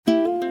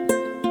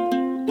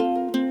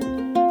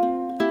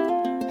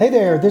Hey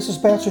there, this is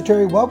Pastor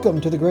Terry. Welcome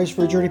to the Grace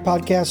for a Journey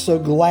podcast. So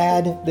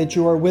glad that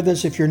you are with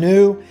us. If you're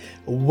new,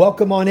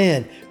 welcome on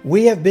in.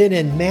 We have been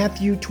in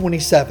Matthew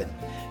 27.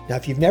 Now,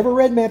 if you've never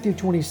read Matthew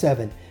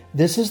 27,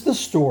 this is the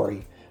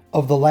story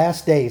of the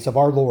last days of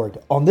our Lord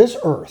on this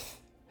earth.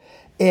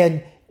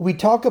 And we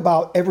talk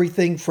about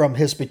everything from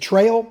his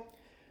betrayal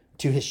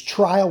to his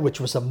trial, which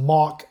was a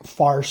mock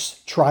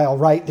farce trial,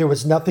 right? There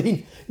was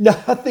nothing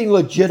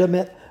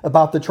legitimate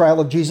about the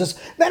trial of Jesus.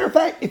 Matter of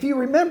fact, if you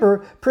remember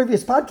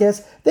previous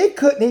podcasts, they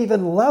couldn't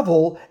even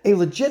level a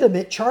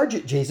legitimate charge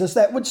at Jesus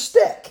that would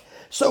stick.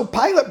 So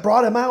Pilate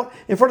brought him out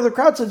in front of the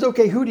crowd and says,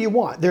 okay, who do you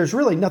want? There's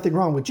really nothing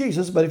wrong with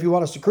Jesus, but if you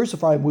want us to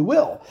crucify him, we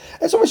will.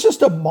 And so it's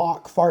just a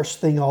mock farce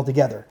thing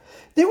altogether.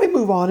 Then we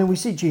move on and we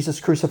see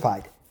Jesus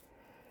crucified.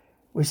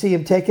 We see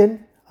him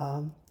taken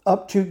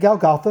up to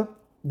Golgotha.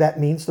 That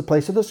means the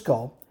place of the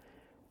skull.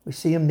 We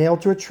see him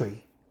nailed to a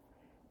tree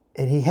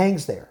and he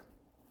hangs there.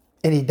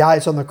 And he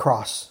dies on the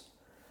cross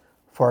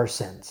for our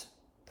sins.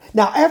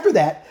 Now, after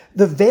that,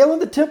 the veil in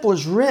the temple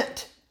is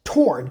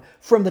torn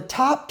from the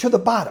top to the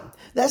bottom.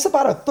 That's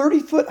about a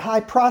 30-foot high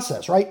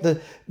process, right?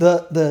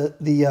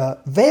 The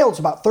veil's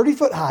about 30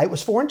 foot high. It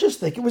was 4 inches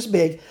thick. It was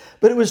big,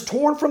 but it was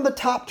torn from the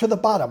top to the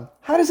bottom.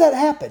 How does that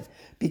happen?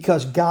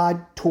 Because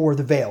God tore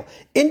the veil,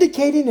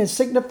 indicating and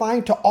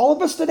signifying to all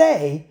of us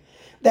today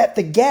that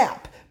the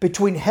gap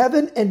between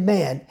heaven and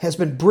man has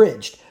been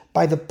bridged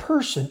by the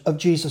person of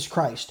Jesus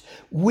Christ.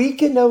 We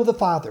can know the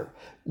Father.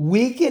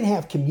 We can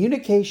have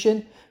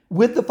communication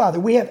with the Father.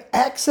 We have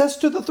access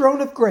to the throne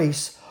of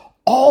grace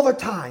all the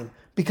time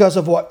because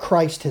of what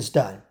Christ has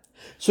done.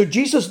 So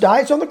Jesus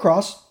dies on the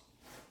cross.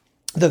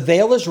 The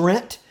veil is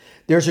rent.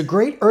 There's a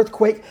great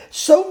earthquake.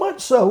 So much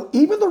so,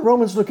 even the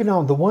Romans looking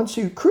on, the ones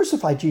who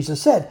crucified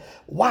Jesus said,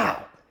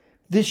 wow,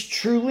 this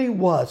truly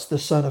was the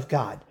Son of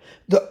God.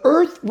 The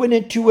earth went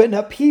into an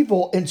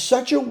upheaval in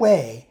such a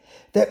way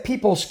that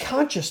people's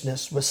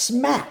consciousness was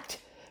smacked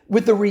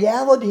with the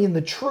reality and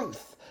the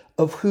truth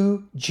of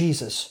who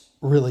Jesus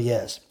really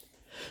is.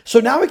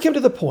 So now we come to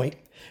the point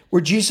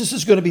where Jesus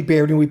is going to be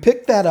buried, and we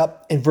pick that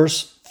up in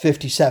verse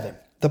 57.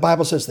 The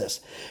Bible says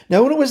this: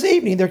 Now when it was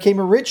evening, there came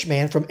a rich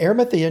man from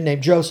Arimathea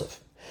named Joseph,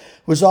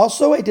 who was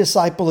also a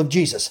disciple of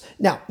Jesus.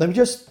 Now, let me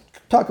just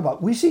talk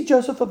about, we see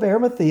Joseph of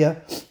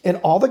Arimathea in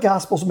all the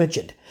Gospels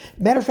mentioned.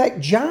 Matter of fact,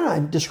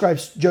 John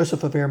describes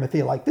Joseph of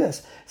Arimathea like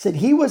this, said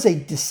he was a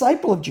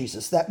disciple of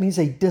Jesus. That means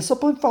a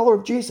disciplined follower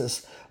of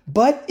Jesus,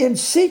 but in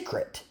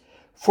secret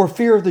for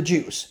fear of the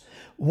Jews.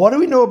 What do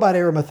we know about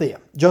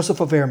Arimathea? Joseph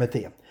of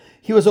Arimathea.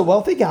 He was a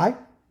wealthy guy.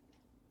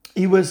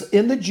 He was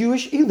in the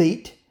Jewish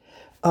elite.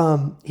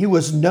 He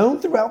was known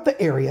throughout the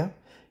area.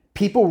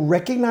 People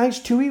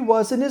recognized who he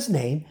was in his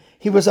name.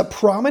 He was a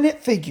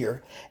prominent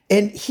figure,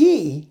 and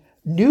he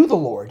knew the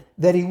Lord,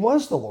 that he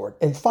was the Lord,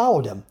 and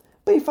followed him,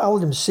 but he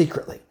followed him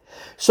secretly.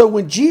 So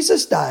when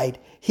Jesus died,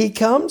 he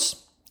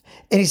comes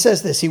and he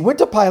says this: he went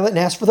to Pilate and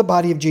asked for the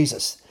body of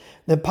Jesus.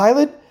 Then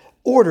Pilate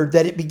ordered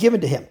that it be given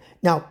to him.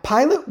 Now,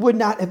 Pilate would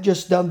not have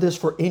just done this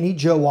for any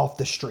Joe off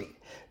the street.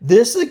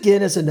 This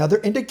again is another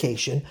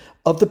indication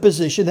of the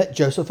position that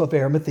Joseph of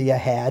Arimathea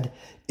had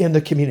in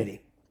the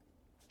community.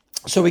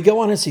 So we go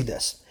on and see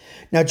this.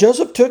 Now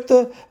Joseph took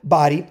the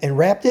body and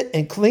wrapped it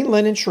in clean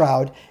linen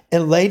shroud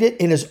and laid it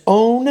in his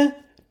own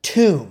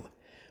tomb,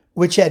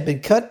 which had been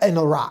cut in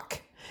a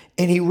rock.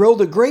 And he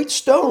rolled a great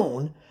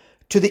stone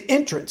to the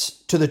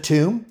entrance to the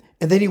tomb,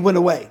 and then he went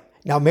away.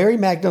 Now Mary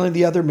Magdalene and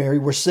the other Mary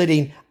were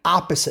sitting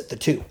opposite the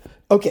tomb.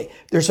 Okay,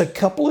 there's a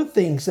couple of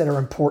things that are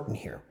important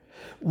here.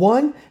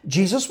 One,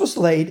 Jesus was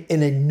laid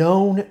in a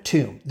known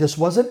tomb. This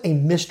wasn't a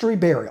mystery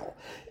burial.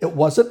 It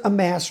wasn't a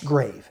mass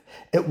grave.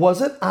 It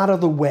wasn't out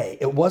of the way.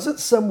 It wasn't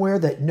somewhere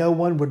that no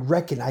one would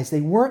recognize.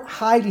 They weren't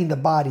hiding the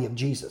body of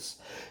Jesus.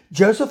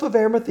 Joseph of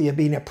Arimathea,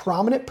 being a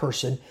prominent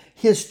person,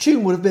 his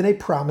tomb would have been a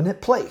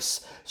prominent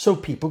place. So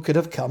people could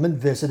have come and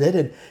visited,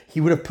 and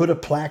he would have put a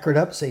placard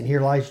up saying,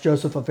 here lies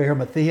Joseph of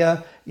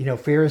Arimathea,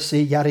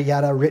 Pharisee, yada,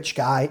 yada, rich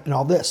guy, and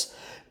all this.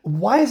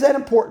 Why is that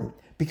important?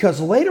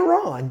 Because later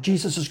on,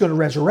 Jesus is going to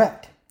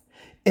resurrect.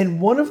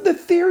 And one of the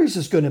theories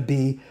is going to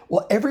be,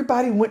 well,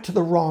 everybody went to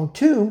the wrong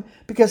tomb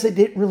because they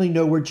didn't really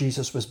know where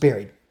Jesus was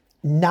buried.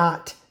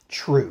 Not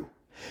true.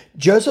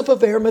 Joseph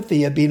of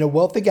Arimathea, being a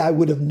wealthy guy,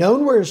 would have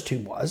known where his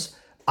tomb was.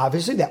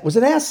 Obviously, that was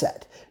an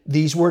asset.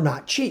 These were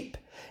not cheap.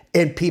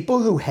 And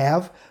people who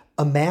have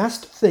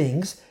amassed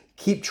things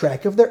keep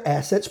track of their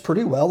assets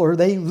pretty well, or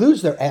they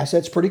lose their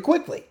assets pretty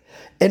quickly.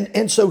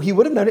 And so he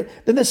would have known it.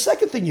 Then the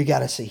second thing you got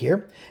to see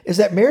here is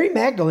that Mary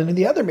Magdalene and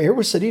the other Mary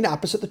were sitting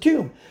opposite the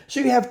tomb.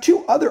 So you have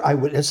two other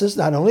eyewitnesses.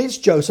 Not only is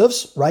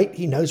Joseph's, right?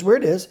 He knows where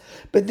it is.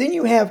 But then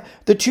you have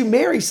the two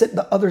Marys sitting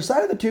the other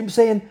side of the tomb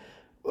saying,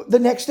 the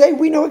next day,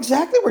 we know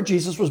exactly where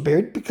Jesus was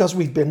buried because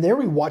we've been there.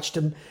 We watched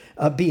him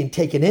being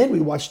taken in. We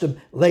watched him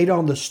laid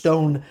on the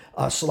stone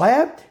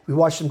slab. We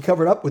watched him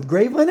covered up with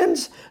grave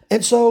linens.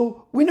 And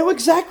so we know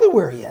exactly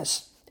where he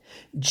is.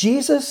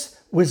 Jesus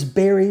was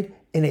buried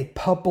in a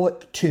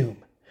public tomb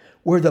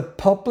where the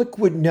public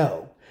would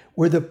know,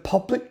 where the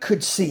public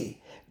could see.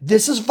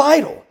 This is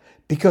vital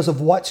because of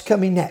what's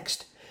coming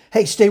next.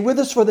 Hey, stay with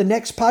us for the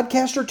next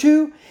podcast or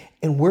two,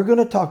 and we're going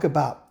to talk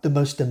about the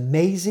most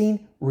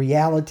amazing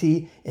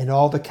reality in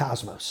all the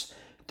cosmos,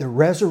 the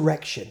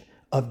resurrection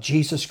of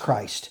Jesus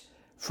Christ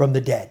from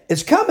the dead.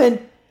 It's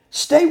coming.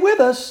 Stay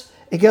with us.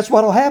 And guess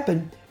what will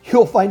happen?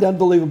 You'll find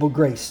unbelievable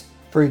grace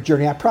for your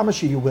journey. I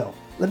promise you will.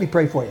 Let me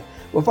pray for you.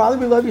 Well, Father,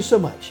 we love you so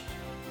much.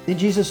 And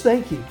Jesus,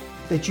 thank you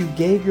that you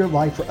gave your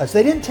life for us.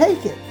 They didn't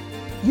take it.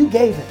 You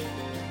gave it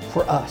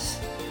for us.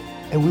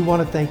 And we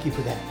want to thank you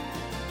for that.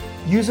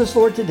 Use us,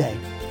 Lord, today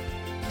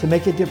to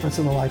make a difference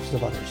in the lives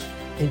of others.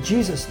 In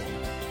Jesus'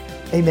 name,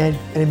 amen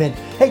and amen.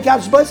 Hey,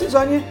 God's blessings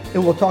on you,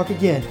 and we'll talk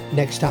again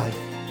next time.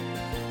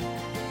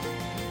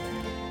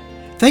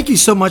 Thank you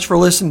so much for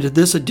listening to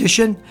this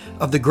edition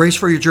of the Grace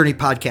for Your Journey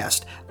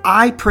podcast.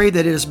 I pray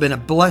that it has been a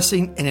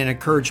blessing and an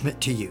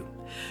encouragement to you.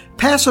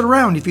 Pass it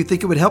around if you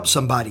think it would help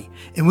somebody,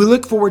 and we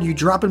look forward to you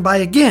dropping by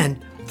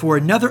again for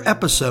another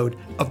episode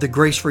of the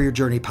Grace for Your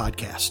Journey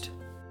podcast.